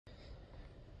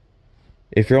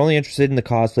If you're only interested in the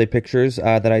cosplay pictures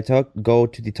that I took, go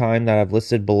to the time that I've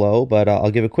listed below, but I'll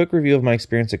give a quick review of my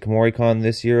experience at Kumoricon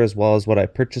this year, as well as what I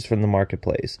purchased from the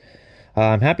marketplace.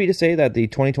 I'm happy to say that the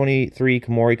 2023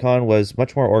 Kumoricon was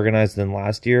much more organized than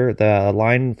last year. The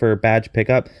line for badge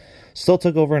pickup still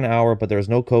took over an hour, but there was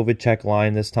no COVID check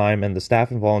line this time, and the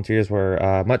staff and volunteers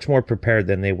were much more prepared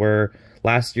than they were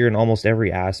last year in almost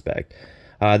every aspect.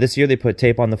 This year they put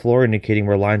tape on the floor indicating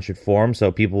where lines should form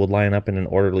so people would line up in an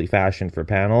orderly fashion for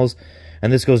panels.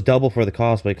 And this goes double for the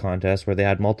cosplay contest, where they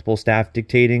had multiple staff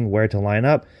dictating where to line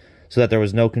up so that there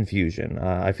was no confusion.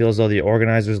 I feel as though the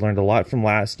organizers learned a lot from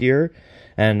last year,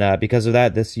 and because of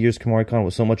that, this year's Kumoricon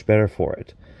was so much better for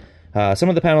it. Some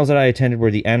of the panels that I attended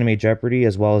were the Anime Jeopardy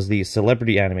as well as the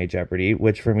Celebrity Anime Jeopardy,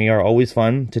 which for me are always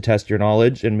fun to test your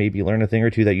knowledge and maybe learn a thing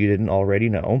or two that you didn't already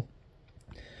know.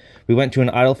 We went to an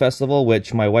idol festival,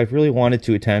 which my wife really wanted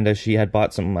to attend as she had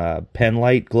bought some pen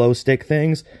light glow stick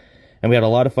things, and we had a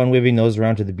lot of fun waving those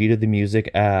around to the beat of the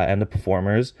music and the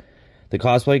performers. The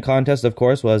cosplay contest, of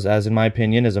course, was, as in my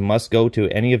opinion, is a must-go to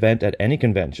any event at any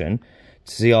convention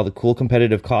to see all the cool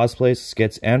competitive cosplays,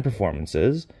 skits, and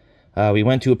performances. We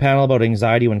went to a panel about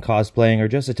anxiety when cosplaying or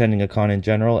just attending a con in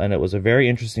general, and it was a very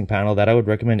interesting panel that I would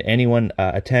recommend anyone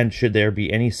attend should there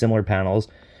be any similar panels,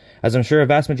 as I'm sure a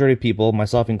vast majority of people,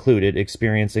 myself included,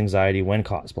 experience anxiety when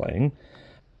cosplaying.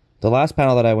 The last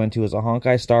panel that I went to was a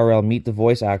Honkai Star Rail Meet the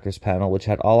Voice Actors panel, which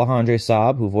had Alejandro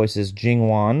Saab, who voices Jing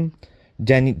Wan,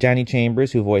 Danny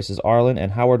Chambers, who voices Arlen,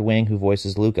 and Howard Wang, who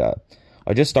voices Luca.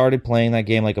 I just started playing that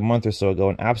game like a month or so ago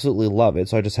and absolutely love it,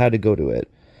 so I just had to go to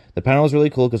it. The panel was really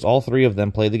cool because all three of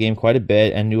them played the game quite a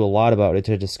bit and knew a lot about it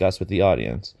to discuss with the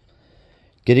audience.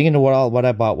 Getting into what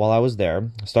I bought while I was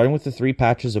there, starting with the 3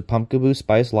 patches of Pumpkaboo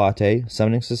Spice Latte,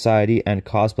 Summoning Society, and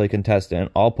Cosplay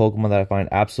Contestant, all Pokemon that I find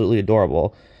absolutely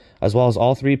adorable, as well as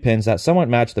all 3 pins that somewhat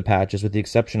match the patches with the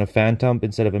exception of Phantom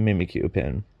instead of a Mimikyu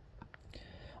pin.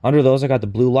 Under those, I got the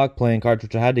Blue Lock playing cards,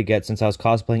 which I had to get since I was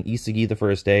cosplaying Isagi the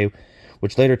first day,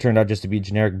 which later turned out just to be a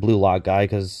generic Blue Lock guy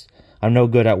because I'm no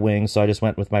good at wings, so I just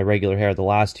went with my regular hair the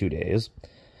last 2 days.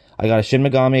 I got a Shin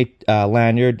Megami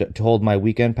lanyard to hold my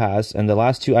weekend pass, and the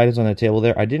last 2 items on the table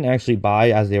there I didn't actually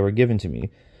buy as they were given to me.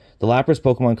 The Lapras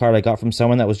Pokemon card I got from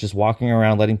someone that was just walking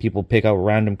around letting people pick out a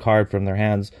random card from their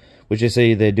hands, which they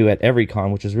say they do at every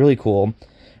con, which is really cool.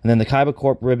 And then the Kaiba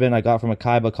Corp ribbon I got from a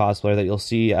Kaiba cosplayer that you'll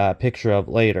see a picture of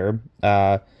later,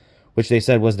 which they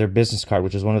said was their business card,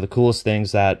 which is one of the coolest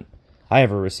things that I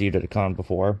ever received at a con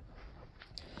before.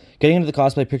 Getting into the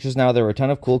cosplay pictures now, there were a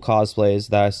ton of cool cosplays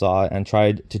that I saw and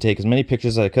tried to take as many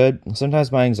pictures as I could.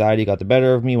 Sometimes my anxiety got the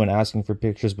better of me when asking for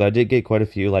pictures, but I did get quite a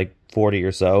few, like 40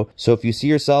 or so. So if you see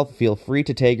yourself, feel free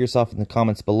to tag yourself in the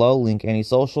comments below, link any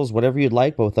socials, whatever you'd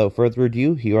like, but without further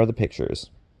ado, here are the pictures.